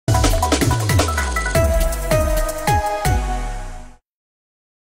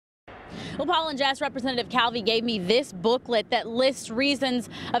Well, Paul and Jess, Representative Calvi gave me this booklet that lists reasons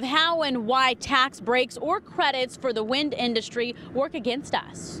of how and why tax breaks or credits for the wind industry work against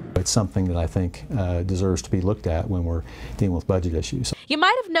us. It's something that I think deserves to be looked at when we're dealing with budget issues. You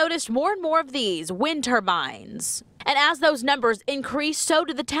might have noticed more and more of these wind turbines. And as those numbers increase, so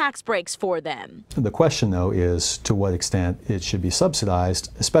do the tax breaks for them. The question, though, is to what extent it should be subsidized,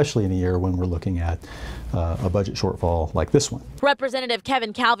 especially in a year when we're looking at a budget shortfall like this one. Representative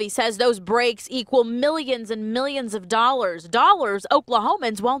Kevin Calvi says those breaks equal millions and millions of dollars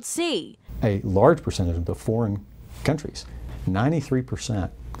Oklahomans won't see. A large percentage of the foreign countries,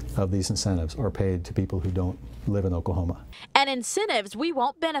 93% of these incentives are paid to people who don't live in Oklahoma. And incentives we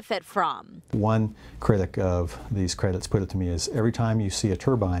won't benefit from. One critic of these credits put it to me as every time you see a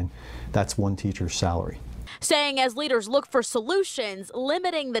turbine, that's one teacher's salary. Saying as leaders look for solutions,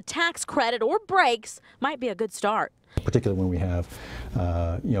 limiting the tax credit or breaks might be a good start. Particularly when we have,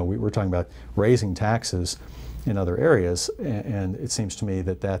 we're talking about raising taxes in other areas, and it seems to me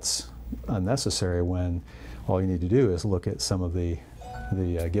that that's unnecessary when all you need to do is look at some of the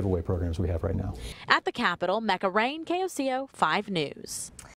giveaway programs we have right now. At the Capitol, Mecca Rain, KOCO 5 News.